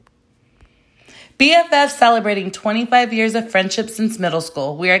BFF celebrating 25 years of friendship since middle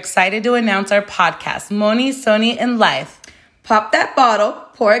school. We are excited to announce our podcast, Moni, Soni, and Life. Pop that bottle,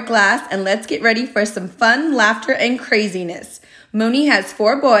 pour a glass, and let's get ready for some fun, laughter, and craziness. Moni has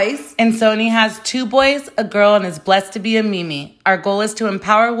 4 boys. And Soni has 2 boys, a girl, and is blessed to be a Mimi. Our goal is to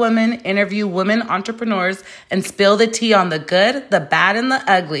empower women, interview women entrepreneurs, and spill the tea on the good, the bad, and the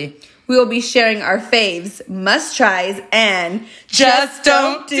ugly. We will be sharing our faves, must-tries, and just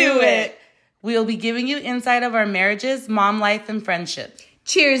don't do it. We will be giving you insight of our marriages, mom life, and friendship.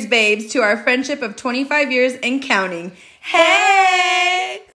 Cheers, babes, to our friendship of 25 years and counting. Hey!